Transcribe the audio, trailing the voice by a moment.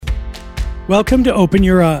Welcome to Open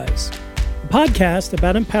Your Eyes, a podcast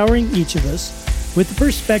about empowering each of us with the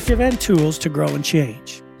perspective and tools to grow and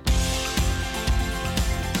change.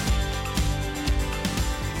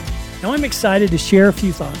 Now, I'm excited to share a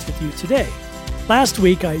few thoughts with you today. Last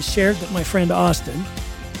week, I shared that my friend Austin,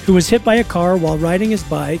 who was hit by a car while riding his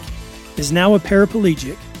bike, is now a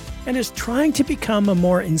paraplegic and is trying to become a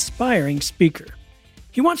more inspiring speaker.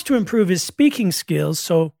 He wants to improve his speaking skills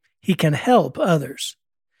so he can help others.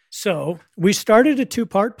 So we started a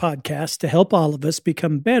two-part podcast to help all of us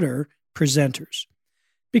become better presenters.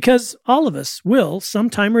 Because all of us will,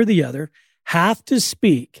 sometime or the other, have to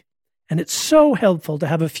speak. And it's so helpful to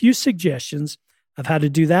have a few suggestions of how to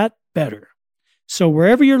do that better. So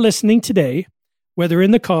wherever you're listening today, whether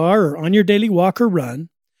in the car or on your daily walk or run,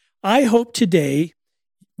 I hope today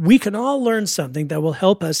we can all learn something that will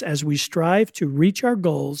help us as we strive to reach our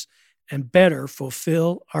goals and better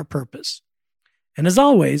fulfill our purpose. And as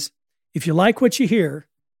always, if you like what you hear,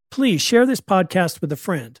 please share this podcast with a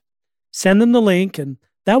friend. Send them the link, and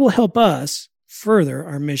that will help us further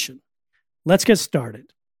our mission. Let's get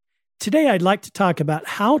started. Today, I'd like to talk about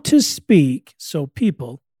how to speak so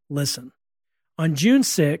people listen. On June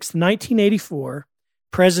 6, 1984,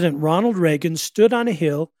 President Ronald Reagan stood on a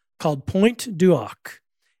hill called Pointe du Hoc,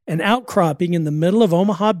 an outcropping in the middle of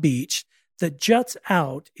Omaha Beach that juts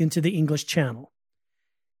out into the English Channel.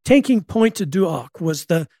 Taking Pointe du Hoc was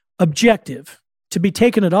the objective to be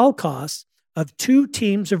taken at all costs of two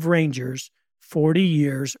teams of Rangers 40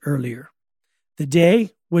 years earlier. The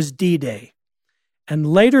day was D-Day, and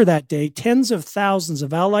later that day, tens of thousands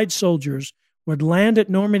of Allied soldiers would land at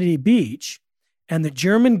Normandy Beach, and the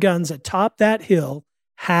German guns atop that hill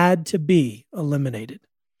had to be eliminated.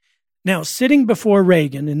 Now, sitting before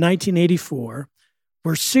Reagan in 1984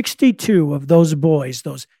 were 62 of those boys,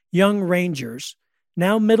 those young Rangers,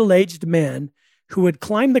 now middle-aged men who had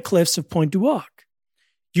climbed the cliffs of Pointe du Hoc,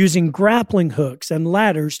 using grappling hooks and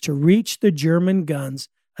ladders to reach the German guns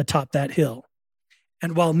atop that hill.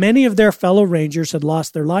 And while many of their fellow Rangers had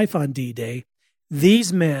lost their life on D-Day,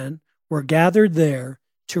 these men were gathered there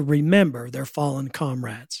to remember their fallen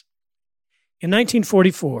comrades. In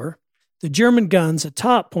 1944, the German guns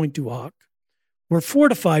atop Pointe du Hoc were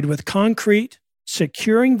fortified with concrete,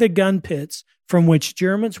 securing the gun pits from which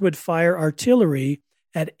Germans would fire artillery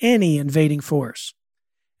at any invading force.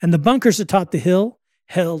 And the bunkers atop the hill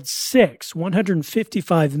held 6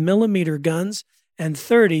 155-millimeter guns and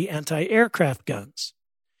 30 anti-aircraft guns.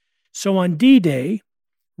 So on D-Day,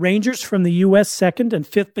 Rangers from the U.S. 2nd and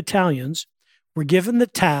 5th Battalions were given the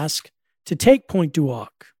task to take Pointe du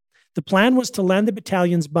Hoc. The plan was to land the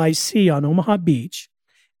battalions by sea on Omaha Beach.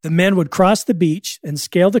 The men would cross the beach and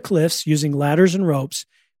scale the cliffs using ladders and ropes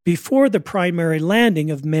before the primary landing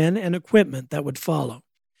of men and equipment that would follow.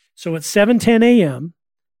 So at 7:10 a.m.,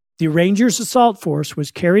 the Rangers assault force was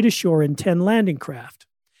carried ashore in 10 landing craft.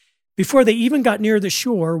 Before they even got near the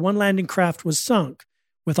shore, one landing craft was sunk,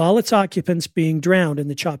 with all its occupants being drowned in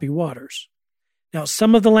the choppy waters. Now,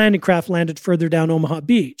 some of the landing craft landed further down Omaha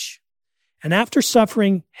Beach, and after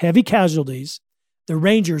suffering heavy casualties, the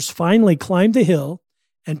Rangers finally climbed the hill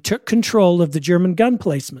and took control of the German gun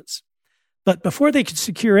placements. But before they could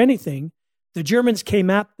secure anything, the Germans came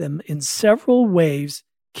at them in several waves,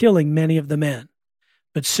 killing many of the men.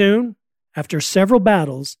 But soon, after several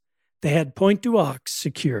battles, they had Pointe du Hoc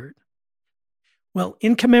secured. Well,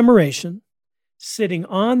 in commemoration, sitting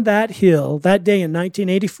on that hill that day in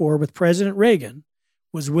 1984 with President Reagan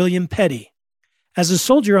was William Petty. As a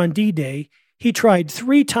soldier on D-Day, he tried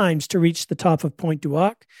 3 times to reach the top of Pointe du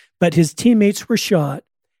Hoc, but his teammates were shot,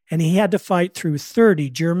 and he had to fight through 30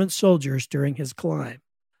 German soldiers during his climb.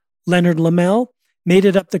 Leonard Lamel made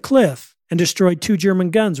it up the cliff and destroyed 2 German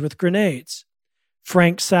guns with grenades.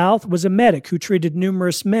 Frank South was a medic who treated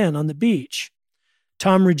numerous men on the beach.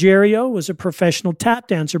 Tom Ruggiero was a professional tap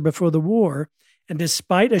dancer before the war, and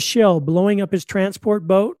despite a shell blowing up his transport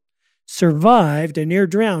boat, survived a near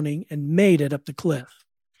drowning and made it up the cliff.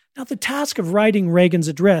 Now, the task of writing Reagan's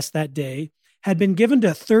address that day had been given to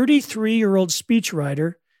 33-year-old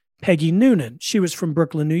speechwriter Peggy Noonan. She was from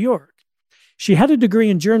Brooklyn, New York. She had a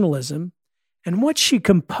degree in journalism, and what she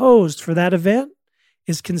composed for that event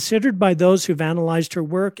is considered by those who've analyzed her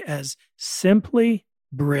work as simply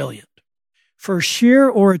brilliant. For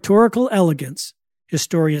sheer oratorical elegance,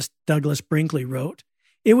 historian Douglas Brinkley wrote,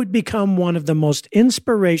 it would become one of the most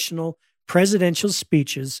inspirational presidential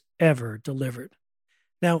speeches ever delivered.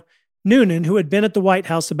 Now, Noonan, who had been at the White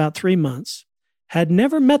House about 3 months, had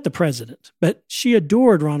never met the president, but she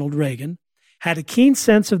adored Ronald Reagan, had a keen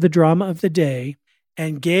sense of the drama of the day,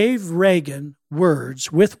 and gave Reagan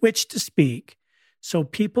words with which to speak so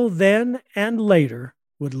people then and later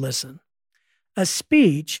would listen. A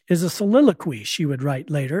speech is a soliloquy, she would write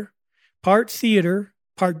later, part theater,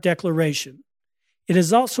 part declaration. It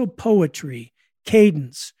is also poetry,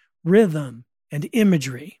 cadence, rhythm, and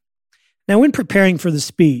imagery. Now, in preparing for the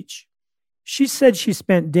speech, she said she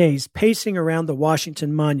spent days pacing around the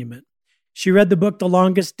Washington Monument. She read the book The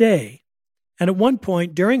Longest Day, and at one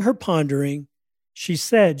point during her pondering, she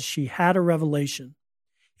said she had a revelation.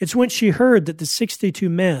 It's when she heard that the 62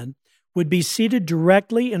 men would be seated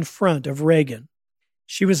directly in front of Reagan.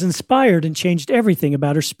 She was inspired and changed everything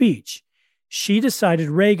about her speech. She decided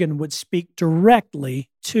Reagan would speak directly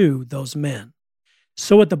to those men.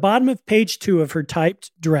 So at the bottom of page 2 of her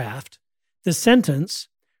typed draft, the sentence,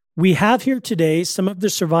 "We have here today some of the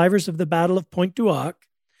survivors of the Battle of Pointe du Hoc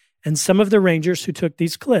and some of the Rangers who took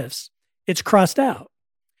these cliffs," it's crossed out.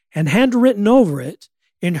 And handwritten over it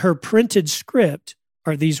in her printed script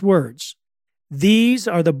are these words, "These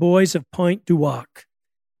are the boys of Pointe du Hoc."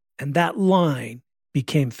 And that line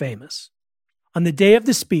became famous. On the day of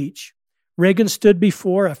the speech, Reagan stood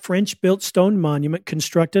before a French-built stone monument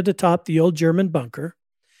constructed atop the old German bunker.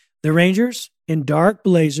 The Rangers, in dark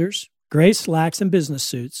blazers, gray slacks, and business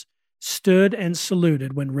suits, stood and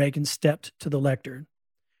saluted when Reagan stepped to the lectern.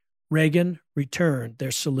 Reagan returned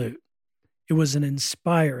their salute. It was an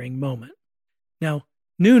inspiring moment. Now,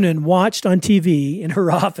 Noonan watched on TV in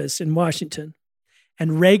her office in Washington,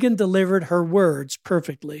 and Reagan delivered her words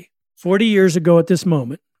perfectly. 40 years ago at this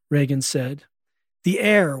moment, Reagan said, the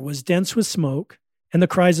air was dense with smoke and the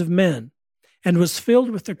cries of men, and was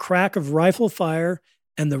filled with the crack of rifle fire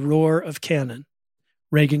and the roar of cannon.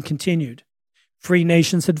 Reagan continued, free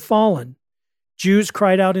nations had fallen. Jews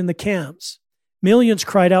cried out in the camps. Millions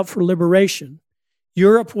cried out for liberation.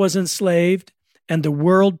 Europe was enslaved, and the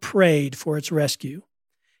world prayed for its rescue.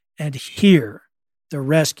 And here the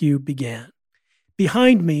rescue began.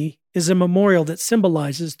 Behind me is a memorial that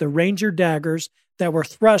symbolizes the Ranger daggers that were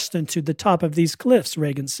thrust into the top of these cliffs,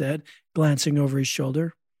 Reagan said, glancing over his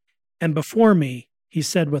shoulder. And before me, he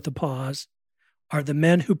said with a pause, are the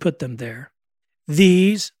men who put them there.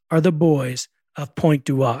 These are the boys of Pointe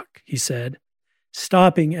du Hoc, he said,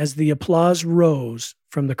 stopping as the applause rose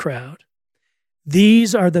from the crowd.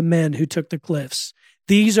 These are the men who took the cliffs.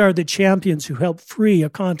 These are the champions who helped free a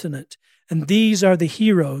continent. And these are the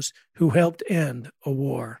heroes who helped end a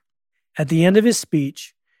war. At the end of his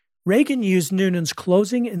speech, Reagan used Noonan's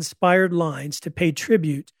closing inspired lines to pay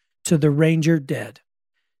tribute to the Ranger dead.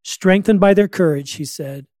 Strengthened by their courage, he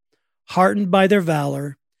said, heartened by their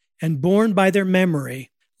valor, and borne by their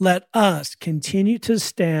memory, let us continue to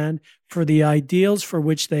stand for the ideals for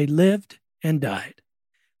which they lived and died.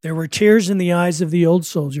 There were tears in the eyes of the old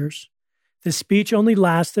soldiers. The speech only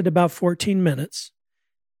lasted about 14 minutes.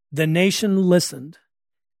 The nation listened,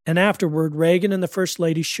 and afterward, Reagan and the First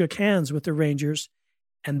Lady shook hands with the Rangers,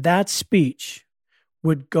 and that speech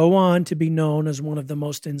would go on to be known as one of the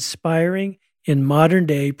most inspiring in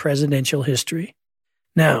modern-day presidential history.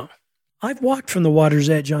 Now, I've walked from the water's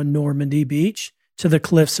edge on Normandy Beach to the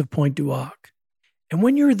cliffs of Pointe du Hoc, and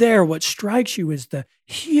when you're there, what strikes you is the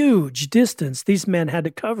huge distance these men had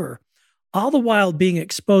to cover, all the while being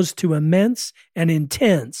exposed to immense and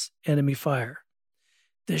intense enemy fire.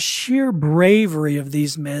 The sheer bravery of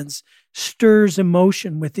these men stirs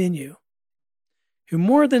emotion within you. Who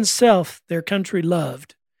more than self their country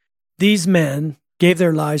loved, these men gave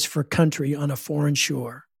their lives for country on a foreign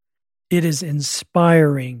shore. It is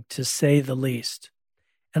inspiring, to say the least.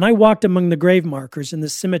 And I walked among the grave markers in the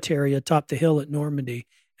cemetery atop the hill at Normandy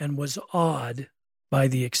and was awed by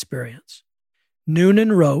the experience.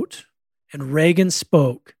 Noonan wrote, and Reagan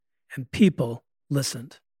spoke, and people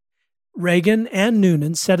listened. Reagan and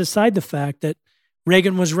Noonan set aside the fact that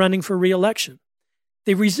Reagan was running for re-election.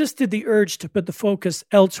 They resisted the urge to put the focus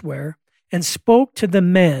elsewhere and spoke to the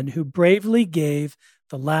men who bravely gave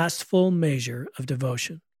the last full measure of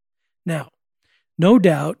devotion. Now, no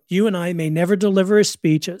doubt you and I may never deliver a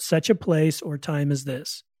speech at such a place or time as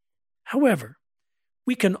this. However,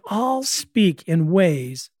 we can all speak in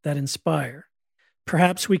ways that inspire.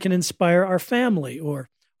 Perhaps we can inspire our family or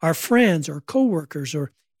our friends or coworkers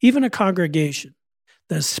or even a congregation.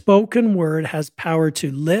 The spoken word has power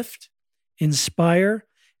to lift, inspire,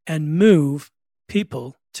 and move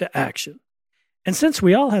people to action. And since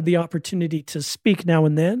we all have the opportunity to speak now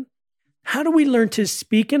and then, how do we learn to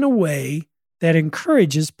speak in a way that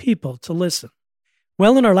encourages people to listen?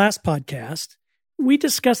 Well, in our last podcast, we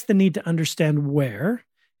discussed the need to understand where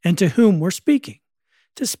and to whom we're speaking,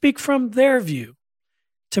 to speak from their view,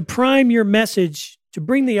 to prime your message to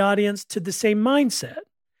bring the audience to the same mindset,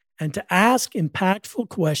 and to ask impactful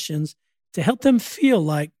questions to help them feel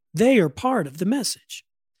like they are part of the message.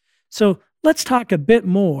 So let's talk a bit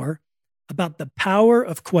more about the power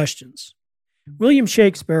of questions. William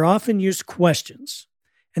Shakespeare often used questions,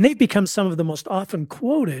 and they've become some of the most often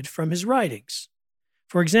quoted from his writings.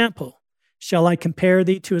 For example, shall I compare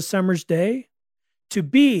thee to a summer's day? To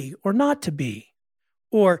be or not to be?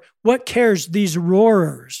 Or what cares these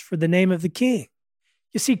roarers for the name of the king?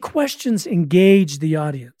 You see, questions engage the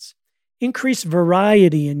audience, increase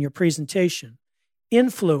variety in your presentation,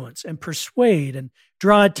 influence and persuade and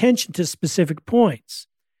draw attention to specific points.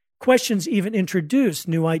 Questions even introduce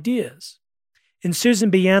new ideas. In Susan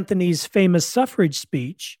B. Anthony's famous suffrage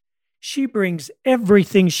speech, she brings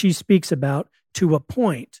everything she speaks about to a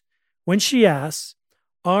point when she asks,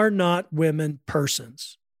 are not women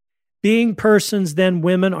persons? Being persons, then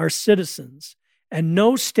women are citizens, and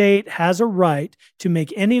no state has a right to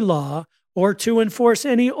make any law or to enforce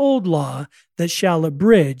any old law that shall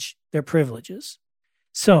abridge their privileges.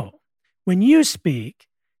 So, when you speak,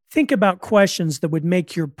 think about questions that would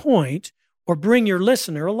make your point or bring your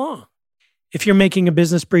listener along. If you're making a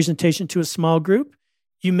business presentation to a small group,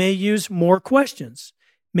 you may use more questions.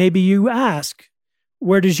 Maybe you ask,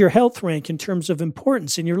 where does your health rank in terms of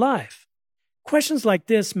importance in your life? Questions like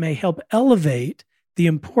this may help elevate the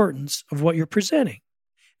importance of what you're presenting.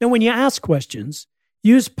 Now, when you ask questions,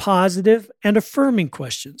 use positive and affirming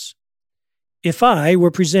questions. If I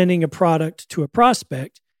were presenting a product to a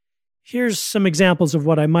prospect, here's some examples of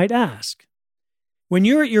what I might ask. When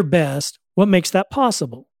you're at your best, what makes that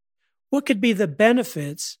possible? What could be the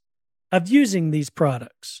benefits of using these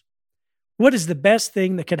products? What is the best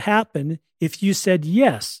thing that could happen if you said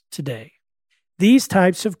yes today? These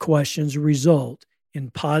types of questions result in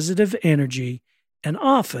positive energy and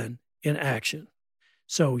often in action.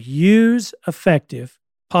 So use effective,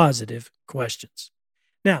 positive questions.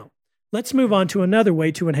 Now, let's move on to another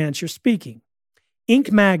way to enhance your speaking.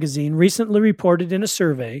 Inc. magazine recently reported in a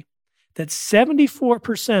survey that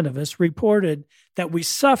 74% of us reported that we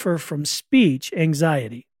suffer from speech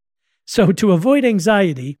anxiety. So to avoid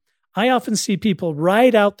anxiety, I often see people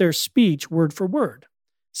write out their speech word for word.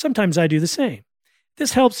 Sometimes I do the same.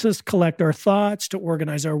 This helps us collect our thoughts, to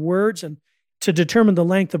organize our words, and to determine the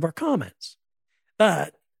length of our comments.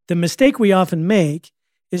 But the mistake we often make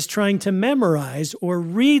is trying to memorize or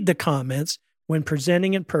read the comments when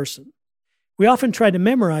presenting in person. We often try to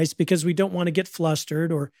memorize because we don't want to get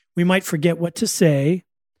flustered, or we might forget what to say.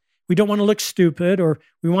 We don't want to look stupid, or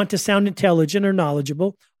we want to sound intelligent or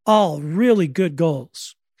knowledgeable. All really good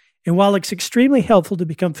goals. And while it's extremely helpful to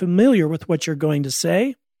become familiar with what you're going to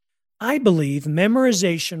say, I believe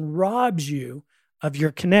memorization robs you of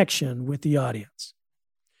your connection with the audience.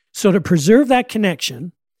 So to preserve that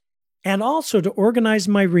connection, and also to organize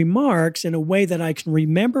my remarks in a way that I can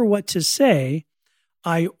remember what to say,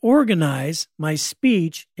 I organize my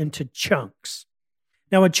speech into chunks.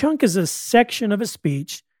 Now, a chunk is a section of a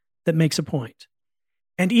speech that makes a point.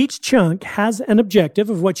 And each chunk has an objective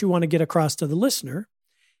of what you want to get across to the listener.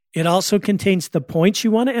 It also contains the points you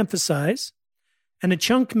want to emphasize. And a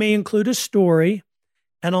chunk may include a story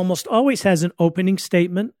and almost always has an opening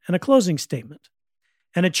statement and a closing statement.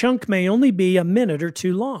 And a chunk may only be a minute or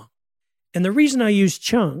two long. And the reason I use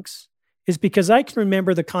chunks is because I can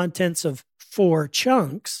remember the contents of 4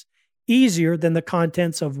 chunks easier than the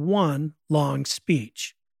contents of one long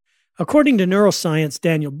speech. According to neuroscience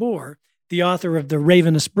Daniel Bohr, the author of The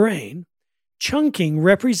Ravenous Brain, chunking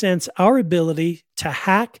represents our ability to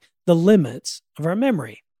hack the limits of our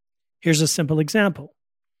memory. Here's a simple example.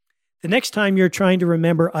 The next time you're trying to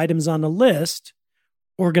remember items on a list,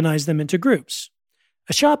 organize them into groups.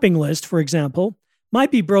 A shopping list, for example, might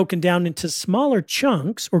be broken down into smaller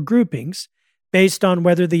chunks or groupings based on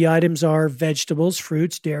whether the items are vegetables,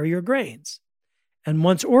 fruits, dairy, or grains. And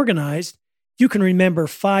once organized, you can remember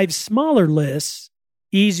 5 smaller lists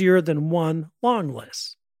easier than one long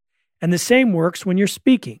list. And the same works when you're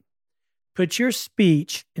speaking. Put your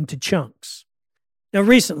speech into chunks. Now,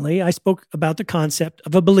 recently, I spoke about the concept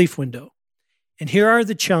of a belief window. And here are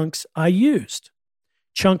the chunks I used.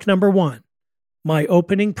 Chunk number 1, my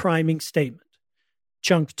opening priming statement.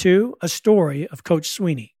 Chunk 2, a story of Coach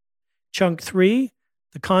Sweeney. Chunk 3,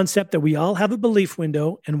 the concept that we all have a belief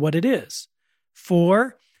window and what it is.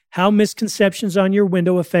 4, how misconceptions on your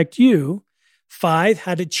window affect you. 5,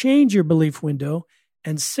 how to change your belief window.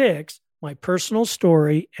 And 6, my personal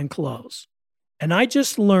story and close. And I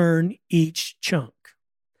just learn each chunk.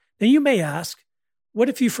 Now you may ask, what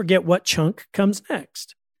if you forget what chunk comes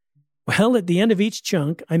next? Well, at the end of each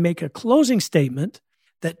chunk, I make a closing statement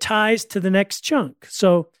that ties to the next chunk.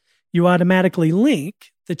 So you automatically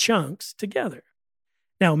link the chunks together.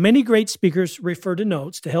 Now, many great speakers refer to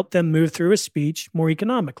notes to help them move through a speech more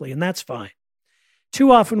economically, and that's fine.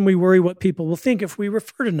 Too often we worry what people will think if we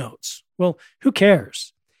refer to notes. Well, who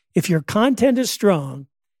cares? If your content is strong,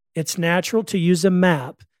 it's natural to use a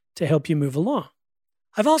map to help you move along.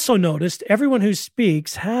 I've also noticed everyone who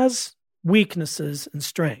speaks has weaknesses and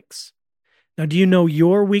strengths. Now, do you know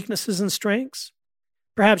your weaknesses and strengths?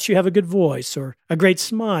 Perhaps you have a good voice or a great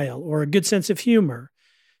smile or a good sense of humor.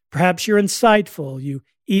 Perhaps you're insightful. You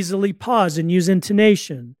easily pause and use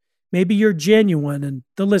intonation. Maybe you're genuine, and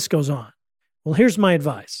the list goes on. Well, here's my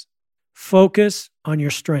advice. Focus on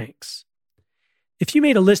your strengths. If you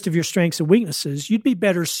made a list of your strengths and weaknesses, you'd be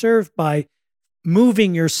better served by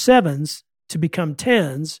moving your 7s to become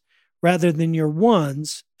 10s rather than your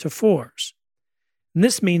 1s to 4s. And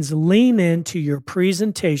this means lean into your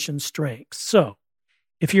presentation strengths. So,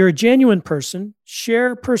 if you're a genuine person,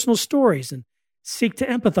 share personal stories and seek to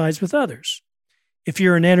empathize with others. If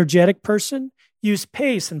you're an energetic person, use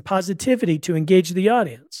pace and positivity to engage the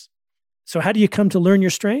audience. So how do you come to learn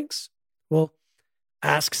your strengths? Well,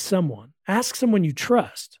 ask someone. Ask someone you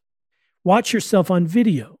trust. Watch yourself on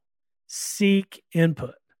video. Seek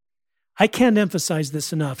input. I can't emphasize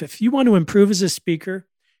this enough. If you want to improve as a speaker,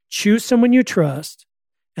 choose someone you trust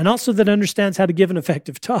and also that understands how to give an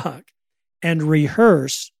effective talk and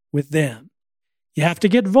rehearse with them. You have to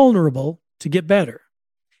get vulnerable to get better.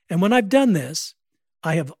 And when I've done this,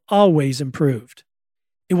 I have always improved.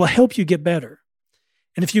 It will help you get better.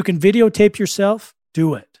 And if you can videotape yourself,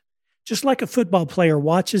 do it. Just like a football player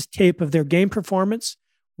watches tape of their game performance,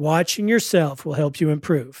 watching yourself will help you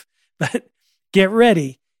improve. But get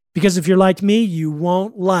ready, because if you're like me, you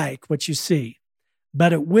won't like what you see,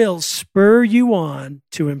 but it will spur you on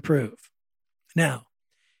to improve. Now,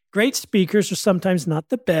 great speakers are sometimes not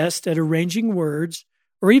the best at arranging words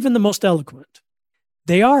or even the most eloquent.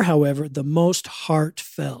 They are, however, the most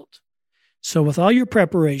heartfelt. So with all your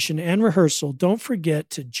preparation and rehearsal, don't forget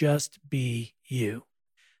to just be you.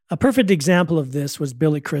 A perfect example of this was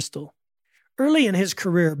Billy Crystal. Early in his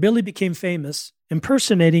career, Billy became famous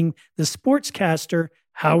impersonating the sportscaster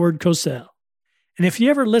Howard Cosell. And if you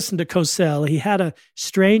ever listened to Cosell, he had a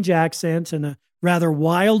strange accent and a rather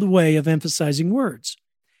wild way of emphasizing words.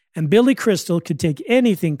 And Billy Crystal could take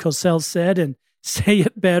anything Cosell said and say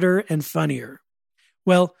it better and funnier.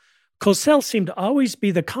 Well, Cosell seemed to always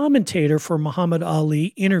be the commentator for Muhammad Ali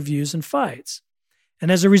interviews and fights.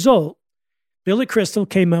 And as a result, Billy Crystal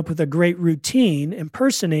came up with a great routine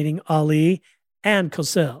impersonating Ali and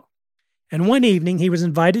Cosell. And one evening, he was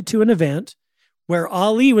invited to an event where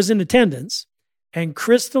Ali was in attendance, and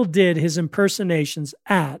Crystal did his impersonations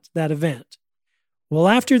at that event. Well,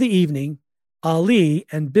 after the evening, Ali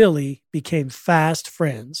and Billy became fast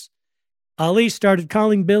friends. Ali started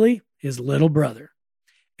calling Billy his little brother.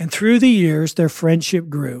 And through the years, their friendship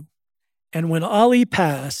grew. And when Ali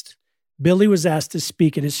passed, Billy was asked to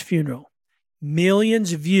speak at his funeral.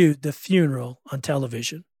 Millions viewed the funeral on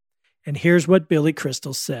television. And here's what Billy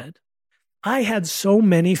Crystal said. I had so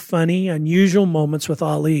many funny, unusual moments with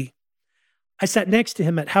Ali. I sat next to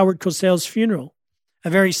him at Howard Cosell's funeral, a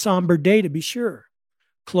very somber day to be sure.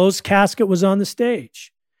 Closed casket was on the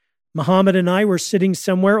stage. Muhammad and I were sitting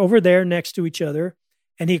somewhere over there next to each other,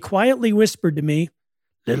 and he quietly whispered to me,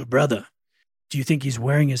 "Little brother, do you think he's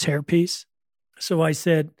wearing his hairpiece?" So I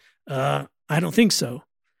said, I don't think so.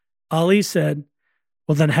 Ali said,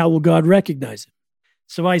 well, then how will God recognize him?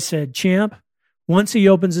 So I said, champ, once he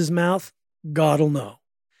opens his mouth, God will know.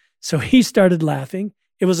 So he started laughing.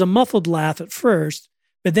 It was a muffled laugh at first,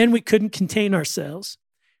 but then we couldn't contain ourselves.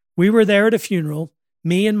 We were there at a funeral,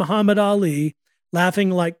 me and Muhammad Ali, laughing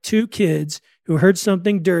like two kids who heard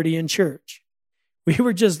something dirty in church. We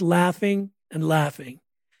were just laughing and laughing.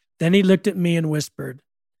 Then he looked at me and whispered,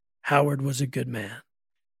 Howard was a good man.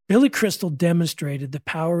 Billy Crystal demonstrated the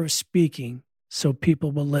power of speaking so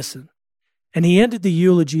people will listen. And he ended the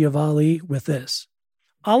eulogy of Ali with this.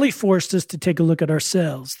 Ali forced us to take a look at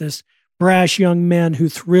ourselves, this brash young man who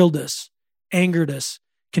thrilled us, angered us,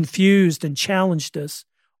 confused and challenged us,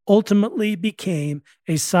 ultimately became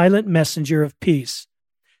a silent messenger of peace,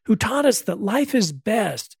 who taught us that life is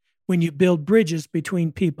best when you build bridges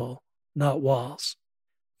between people, not walls.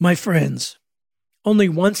 My friends, only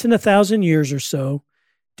once in 1,000 years or so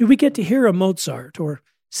do we get to hear a Mozart or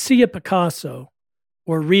see a Picasso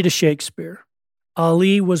or read a Shakespeare.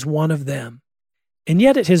 Ali was one of them. And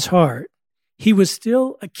yet at his heart, he was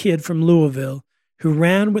still a kid from Louisville who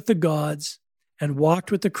ran with the gods and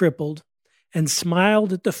walked with the crippled and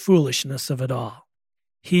smiled at the foolishness of it all.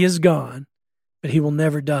 He is gone, but he will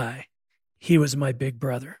never die. He was my big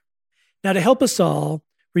brother. Now, to help us all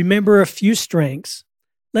remember a few strengths,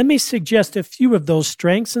 let me suggest a few of those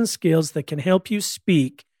strengths and skills that can help you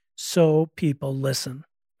speak so people listen.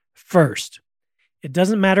 First, It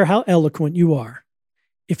doesn't matter how eloquent you are.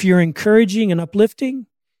 If you're encouraging and uplifting,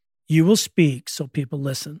 you will speak so people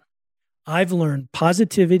listen. I've learned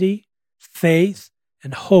positivity, faith,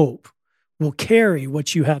 and hope will carry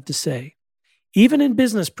what you have to say. Even in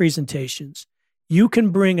business presentations, you can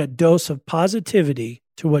bring a dose of positivity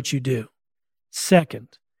to what you do.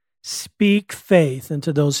 Second, speak faith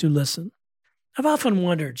into those who listen. I've often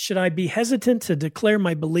wondered, should I be hesitant to declare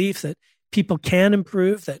my belief that people can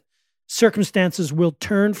improve, that circumstances will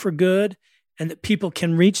turn for good, and that people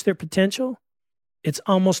can reach their potential? It's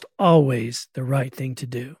almost always the right thing to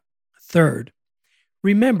do. Third,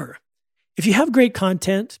 remember, if you have great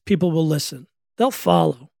content, people will listen. They'll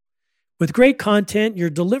follow. With great content, your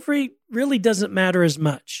delivery really doesn't matter as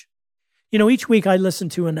much. Each week I listen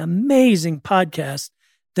to an amazing podcast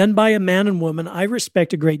done by a man and woman I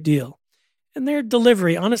respect a great deal. And their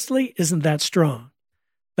delivery, honestly, isn't that strong.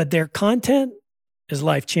 But their content is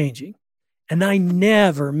life-changing. And I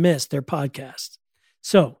never miss their podcast.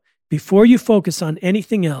 So before you focus on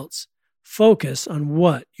anything else, focus on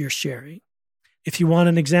what you're sharing. If you want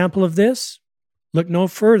an example of this, look no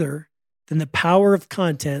further than the power of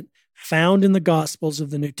content found in the Gospels of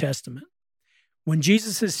the New Testament. When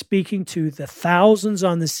Jesus is speaking to the thousands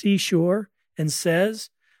on the seashore and says,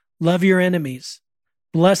 "Love your enemies,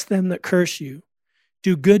 bless them that curse you,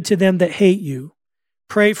 do good to them that hate you,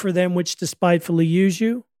 pray for them which despitefully use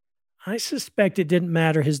you," I suspect it didn't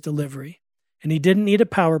matter his delivery, and he didn't need a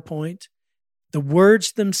PowerPoint. The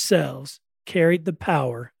words themselves carried the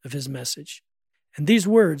power of his message. And these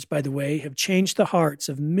words, by the way, have changed the hearts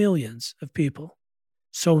of millions of people.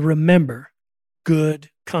 So remember, good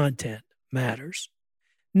content matters.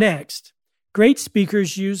 Next, great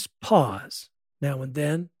speakers use pause now and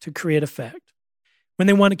then to create effect. When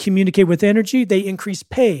they want to communicate with energy, they increase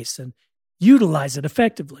pace and utilize it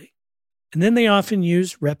effectively. And then they often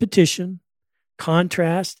use repetition,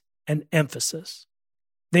 contrast, and emphasis.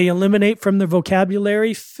 They eliminate from their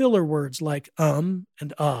vocabulary filler words like and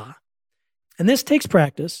ah. And this takes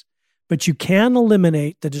practice, but you can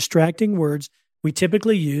eliminate the distracting words we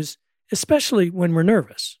typically use, especially when we're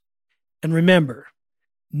nervous. And remember,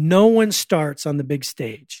 no one starts on the big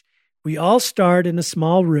stage. We all start in a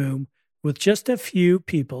small room with just a few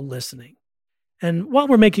people listening. And while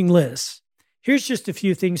we're making lists, here's just a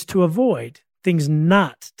few things to avoid, things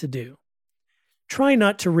not to do. Try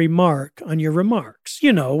not to remark on your remarks.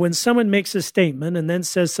 When someone makes a statement and then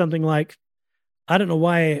says something like, "I don't know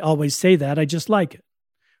why I always say that, I just like it,"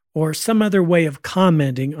 or some other way of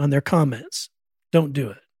commenting on their comments. Don't do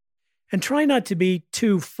it. And try not to be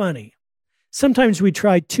too funny. Sometimes we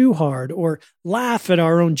try too hard or laugh at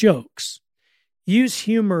our own jokes. Use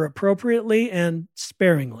humor appropriately and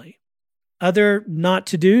sparingly. Other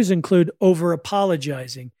not-to-dos include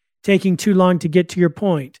over-apologizing, taking too long to get to your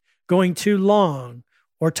point, going too long,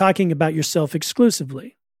 or talking about yourself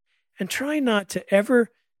exclusively. And try not to ever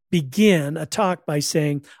begin a talk by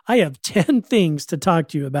saying, "I have 10 things to talk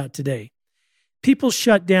to you about today." People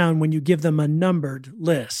shut down when you give them a numbered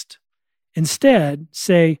list. Instead,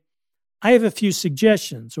 say, "I have a few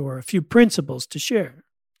suggestions or a few principles to share."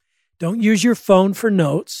 Don't use your phone for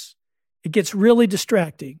notes. It gets really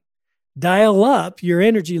distracting. Dial up your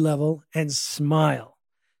energy level and smile.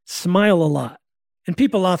 Smile a lot. And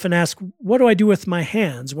people often ask, "What do I do with my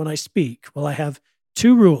hands when I speak?" Well, I have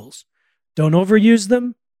 2 rules. Don't overuse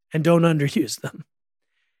them and don't underuse them.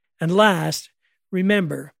 And last,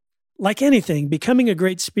 remember, like anything, becoming a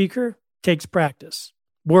great speaker takes practice,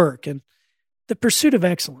 work, and the pursuit of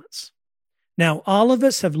excellence. Now, all of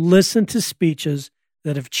us have listened to speeches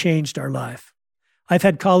that have changed our life. I've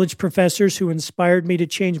had college professors who inspired me to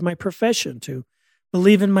change my profession, to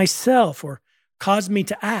believe in myself, or caused me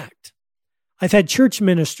to act. I've had church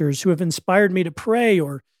ministers who have inspired me to pray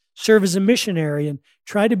or serve as a missionary and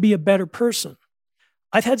try to be a better person.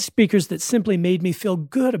 I've had speakers that simply made me feel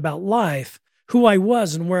good about life, who I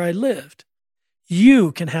was, and where I lived.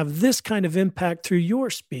 You can have this kind of impact through your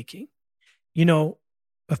speaking.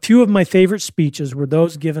 A few of my favorite speeches were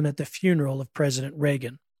those given at the funeral of President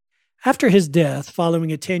Reagan. After his death,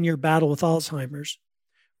 following a 10-year battle with Alzheimer's,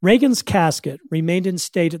 Reagan's casket remained in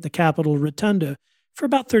state at the Capitol Rotunda for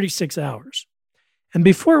about 36 hours. And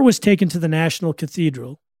before it was taken to the National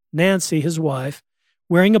Cathedral, Nancy, his wife,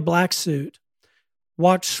 wearing a black suit,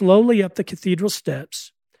 walked slowly up the cathedral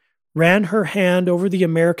steps, ran her hand over the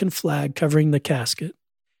American flag covering the casket,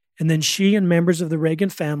 and then she and members of the Reagan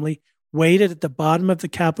family waited at the bottom of the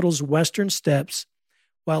Capitol's western steps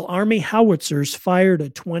while Army howitzers fired a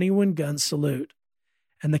 21-gun salute,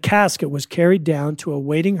 and the casket was carried down to a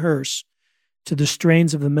waiting hearse to the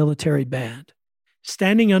strains of the military band.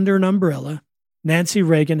 Standing under an umbrella, Nancy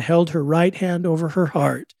Reagan held her right hand over her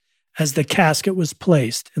heart as the casket was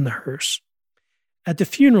placed in the hearse. At the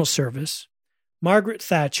funeral service, Margaret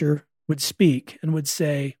Thatcher would speak and would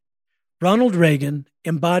say, "Ronald Reagan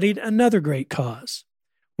embodied another great cause,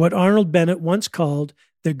 what Arnold Bennett once called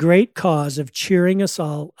the great cause of cheering us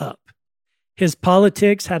all up. His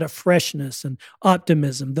politics had a freshness and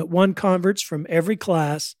optimism that won converts from every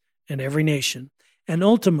class and every nation, and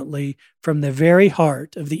ultimately from the very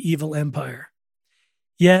heart of the evil empire.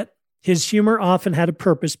 Yet, his humor often had a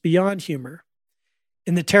purpose beyond humor.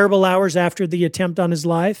 In the terrible hours after the attempt on his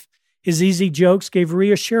life, his easy jokes gave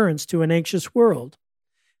reassurance to an anxious world.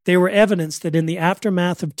 They were evidence that in the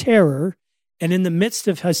aftermath of terror and in the midst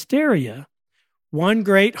of hysteria, one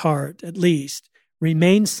great heart, at least,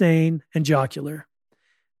 remained sane and jocular.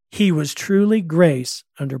 He was truly grace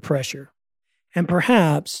under pressure. And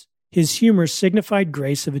perhaps his humor signified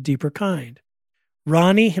grace of a deeper kind.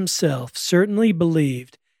 Ronnie himself certainly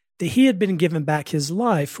believed that he had been given back his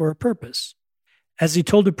life for a purpose. As he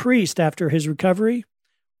told a priest after his recovery,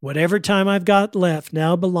 "Whatever time I've got left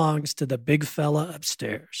now belongs to the big fella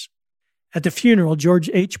upstairs." At the funeral, George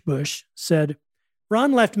H. Bush said,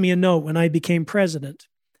 "Ron left me a note when I became president,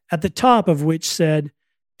 at the top of which said,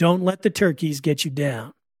 'Don't let the turkeys get you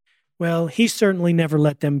down.' Well, he certainly never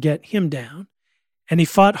let them get him down, and he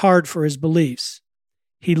fought hard for his beliefs.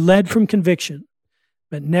 He led from conviction,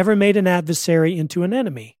 but never made an adversary into an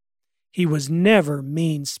enemy. He was never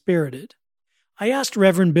mean-spirited." I asked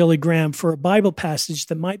Reverend Billy Graham for a Bible passage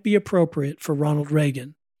that might be appropriate for Ronald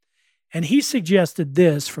Reagan, and he suggested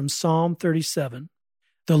this from Psalm 37.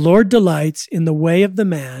 "The Lord delights in the way of the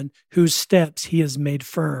man whose steps he has made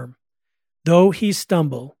firm. Though he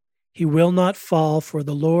stumble, he will not fall, for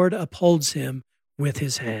the Lord upholds him with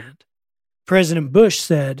his hand." President Bush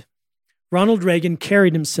said, "Ronald Reagan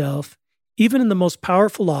carried himself, even in the most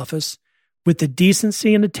powerful office, with the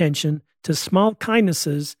decency and attention to small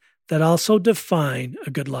kindnesses that also define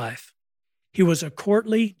a good life. He was a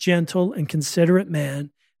courtly, gentle, and considerate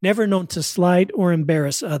man, never known to slight or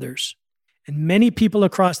embarrass others. And many people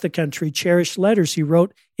across the country cherished letters he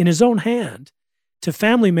wrote in his own hand to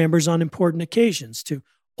family members on important occasions, to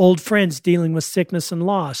old friends dealing with sickness and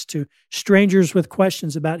loss, to strangers with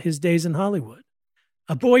questions about his days in Hollywood.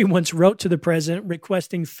 A boy once wrote to the president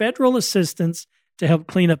requesting federal assistance to help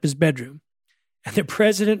clean up his bedroom. And the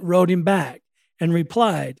president wrote him back and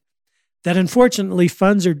replied that unfortunately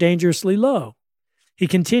funds are dangerously low. He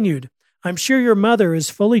continued, "I'm sure your mother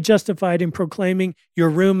is fully justified in proclaiming your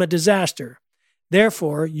room a disaster.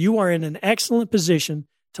 Therefore, you are in an excellent position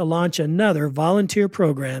to launch another volunteer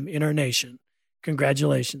program in our nation.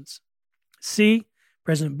 Congratulations." See,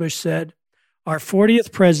 President Bush said, our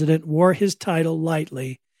 40th president wore his title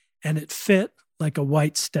lightly, and it fit like a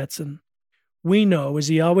white Stetson. We know, as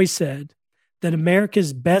he always said, that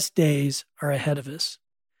America's best days are ahead of us.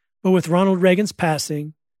 But with Ronald Reagan's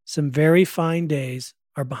passing, some very fine days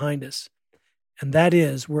are behind us, and that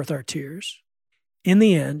is worth our tears. In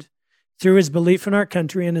the end, through his belief in our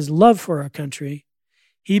country and his love for our country,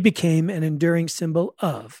 he became an enduring symbol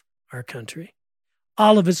of our country.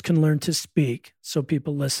 All of us can learn to speak so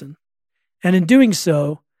people listen. And in doing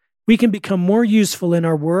so, we can become more useful in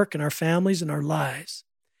our work and our families and our lives.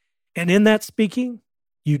 And in that speaking,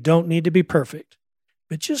 you don't need to be perfect,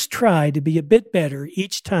 but just try to be a bit better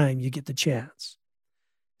each time you get the chance.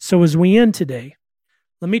 So as we end today,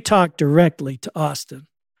 let me talk directly to Austin.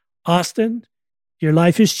 Austin, your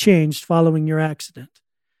life has changed following your accident,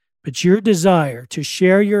 but your desire to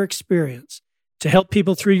share your experience, to help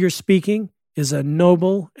people through your speaking, is a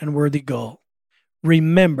noble and worthy goal.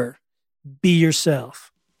 Remember, be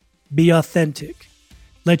yourself. Be authentic.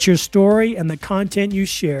 Let your story and the content you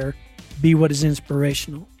share be what is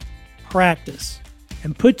inspirational. Practice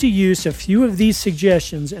and put to use a few of these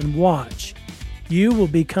suggestions and watch. You will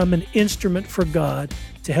become an instrument for God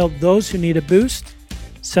to help those who need a boost,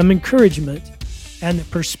 some encouragement, and the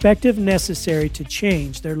perspective necessary to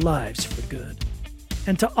change their lives for good.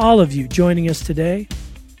 And to all of you joining us today,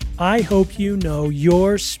 I hope you know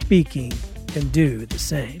your speaking can do the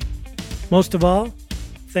same. Most of all,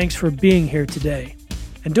 thanks for being here today.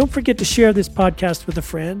 And don't forget to share this podcast with a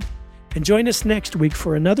friend, and join us next week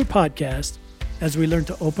for another podcast as we learn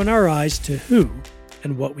to open our eyes to who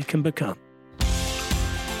and what we can become.